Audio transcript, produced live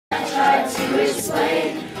hard to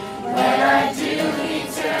explain. When I do, he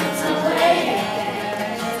turns away.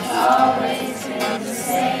 It's always been the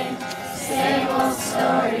same old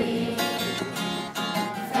story.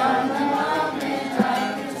 From the moment I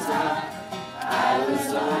could talk, I was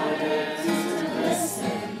ordered to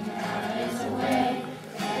listen. Now there's a way,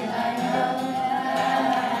 and I know that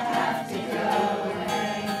I have to go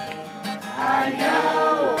away. I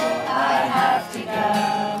know I have to go.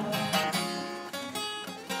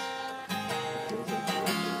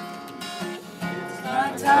 It's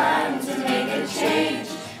not time to make a change.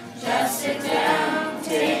 Just sit down,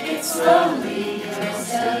 take it slowly. You're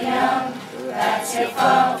still young, that's your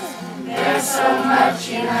fault. There's so much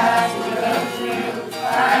you have to go through.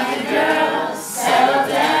 Find a girl, settle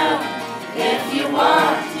down. If you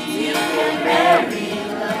want, you can marry.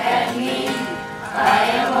 Look at me, I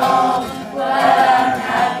am old, but I'm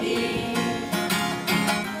happy.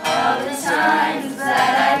 All the times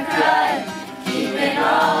that I cried, keeping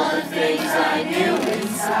all the things I knew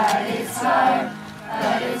inside. It's hard,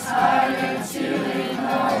 but it's harder to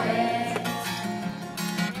ignore it.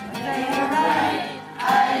 You're right,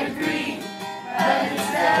 I agree, but it's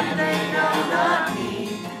them they know, not me.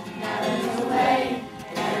 Now there's a way,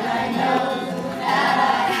 and I know that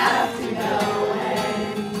I have to go away.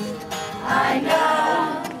 I know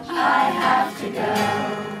I have to go.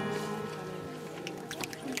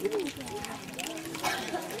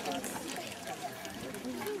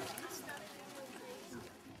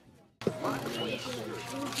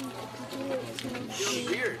 Feeling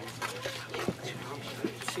weird.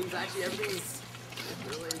 Seems actually everything's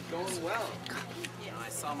really going well. You know, I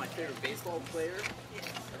saw my favorite baseball player.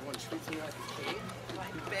 Everyone treats me like a king.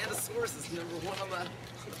 Bandosaurus is #1 on the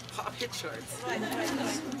pop hit charts.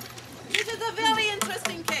 This is a very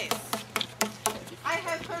interesting case. I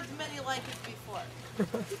have heard many like it before.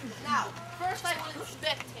 Now, first I will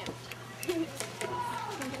inspect him.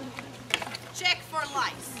 Check for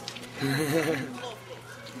lice.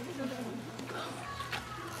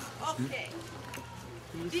 Okay.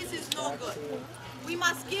 This is no good. We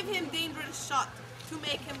must give him dangerous shot to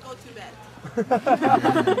make him go to bed.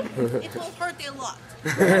 It will hurt a lot.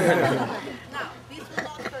 Now, this will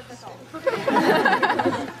not hurt at all.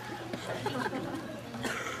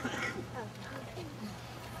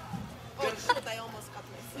 Oh shoot, I almost cut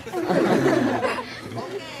myself.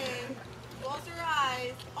 Okay, close your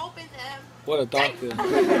eyes, open them. What a doctor.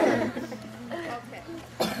 Okay.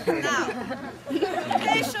 Now, the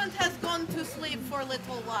patient has gone to sleep for a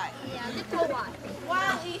little while. Yeah, little while.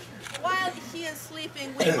 While he is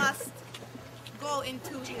sleeping, we must go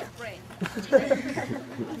into his brain.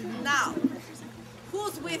 Now,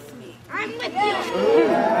 who's with me? I'm with you.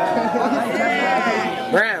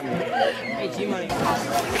 Bram. Hey, G-Money.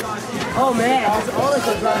 Oh, man. That's all it's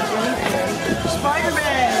about.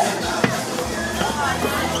 Spider-Man.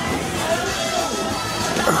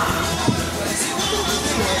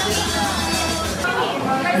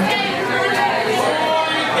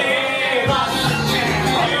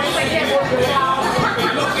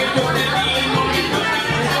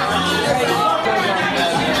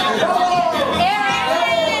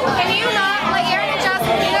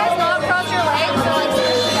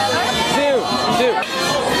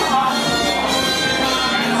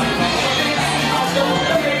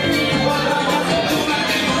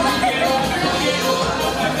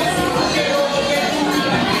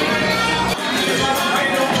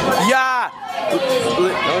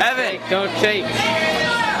 Evan, don't shake.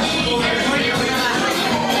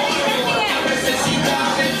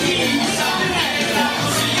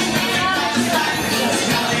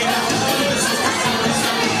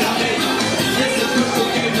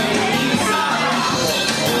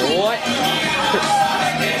 What?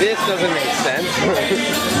 This doesn't make sense.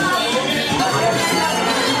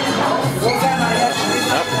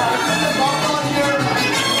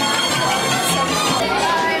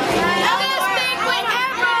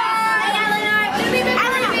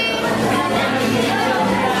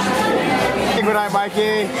 Good night,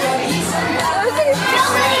 Mikey.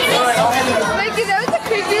 Mikey, that was the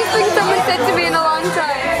craziest thing someone said to me in a long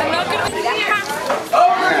time. I'm not gonna be here.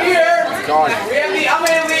 Over here, we have the I'm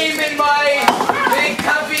gonna leave in my big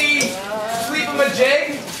comfy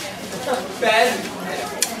sleep-a-ma-jig bed.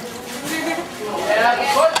 Yeah,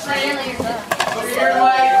 foot cream. Over here,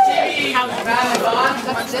 my TV marathon.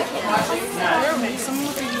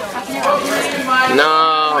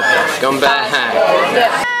 No, come back.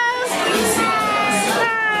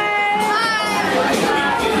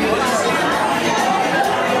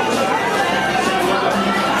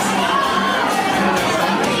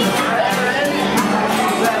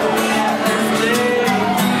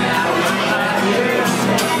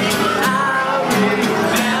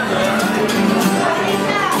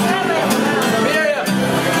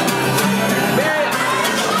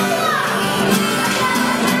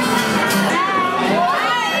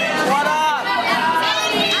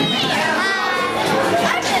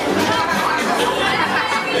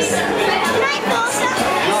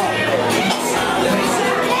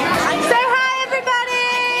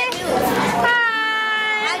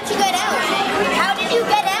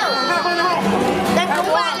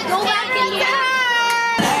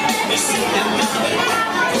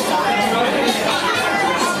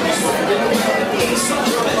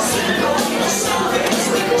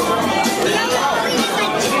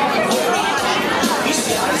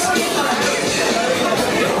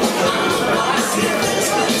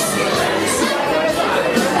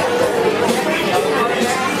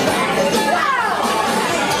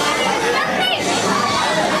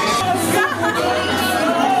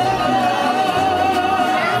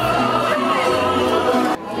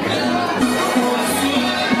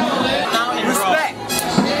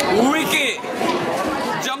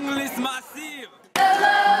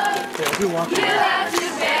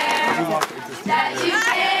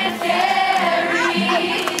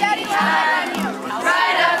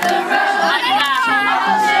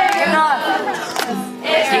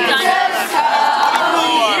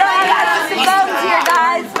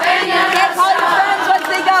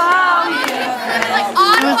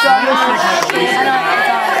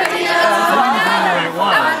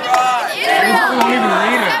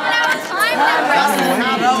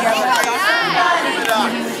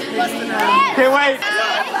 Okay, wait.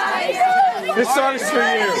 This song's for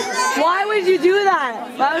you. Why would you do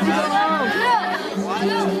that? Why would you go home?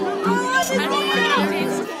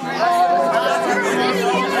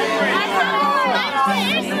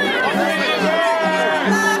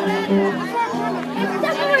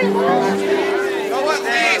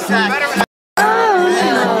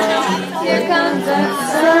 Here comes the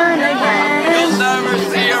sun again. You'll never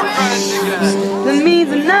see your friends again. That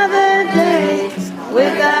means another day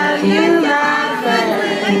without you, my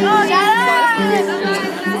friend.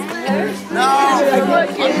 No,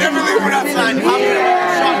 I'm never leaving outside. I'm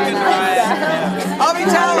shocked and right. I'll be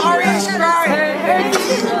telling Ari's crying.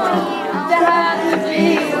 To have to be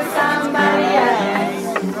with somebody else.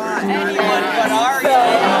 Anyone but Ari.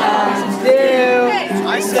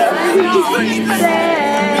 I said,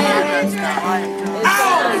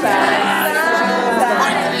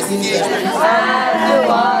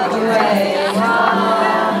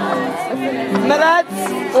 Minutes.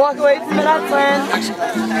 Walk away from Minutes land.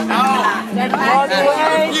 Walk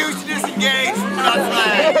away. you to disengage from that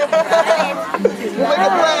flag. Look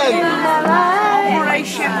at flag.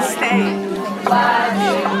 Operation Stay.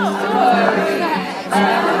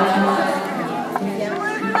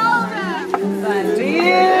 To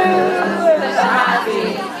you.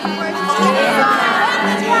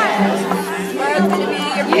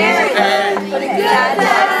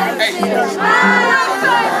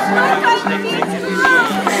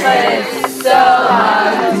 But it's so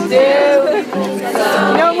hard to do.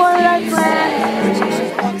 No more Minutes land.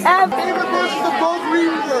 Favorite version of both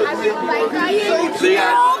reasons.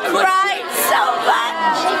 Cried so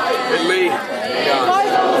much. Hey Lee,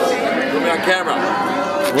 put me on camera.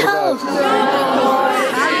 There'll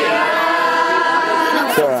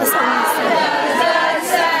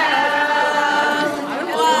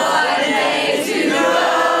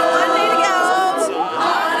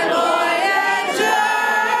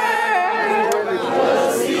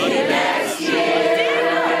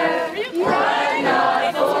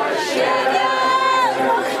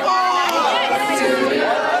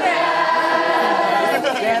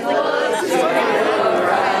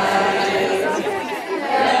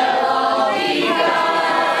always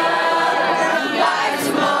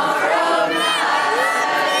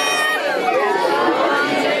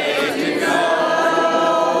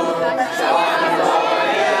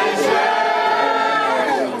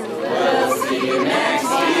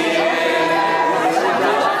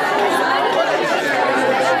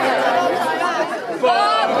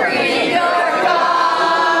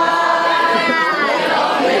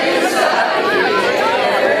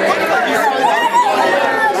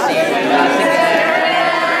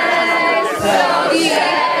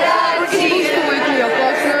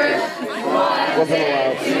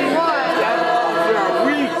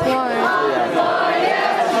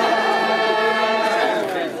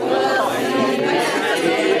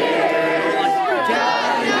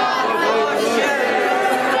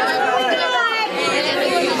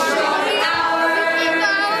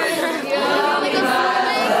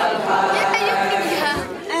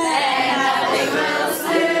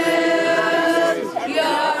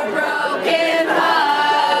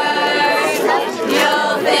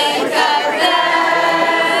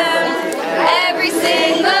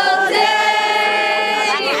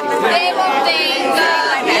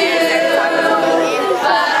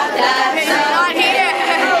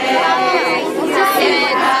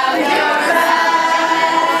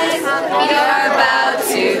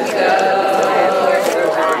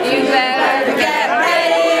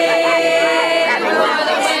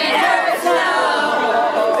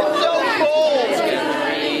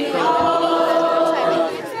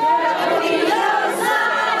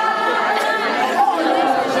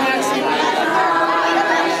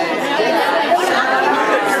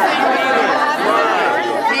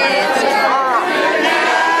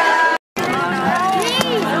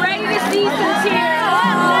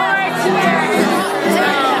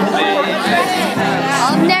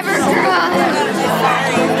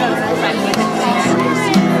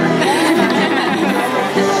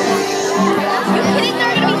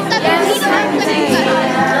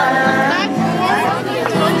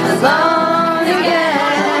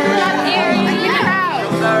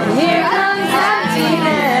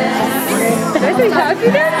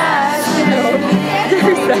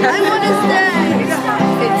want to stay.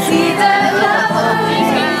 It's either love or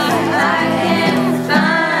I can't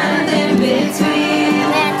find in between.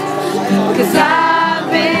 'Cause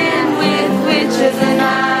I've been with witches and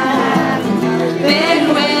I've been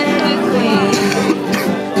with the queen.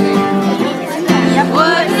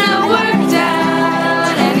 Wouldn't have worked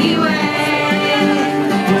out anyway.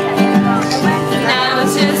 Now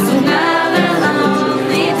it's just another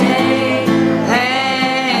lonely day.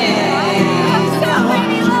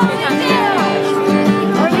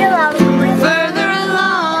 Further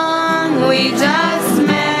along we just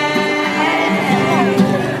met.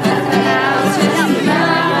 Now it's just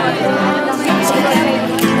another lonely day.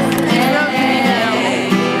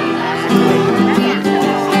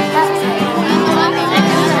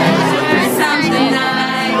 Something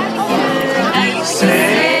I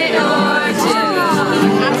say or do.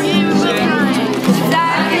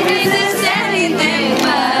 I can resist anything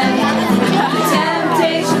but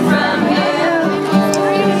temptation from you.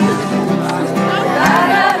 I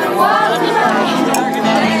gotta walk around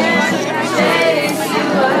and chase you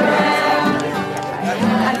around.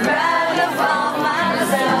 I'd rather fall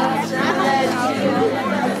myself than let you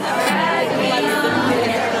drag me on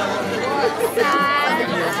your side.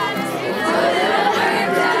 Wouldn't have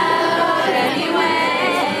worked out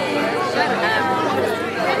anyway.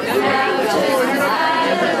 Now it's just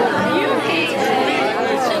another lonely day.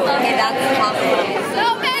 Okay, that's possible. So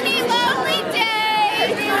many lonely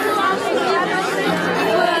days.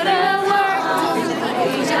 Would have worked,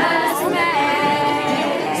 we just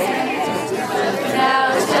met.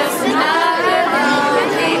 Now it's just another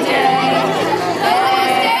lonely day.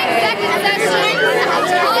 Second session.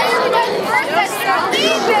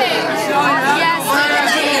 Leaving. Yes,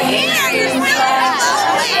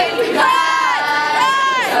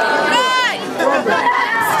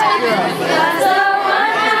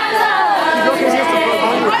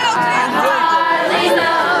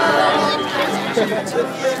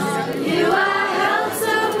 Right.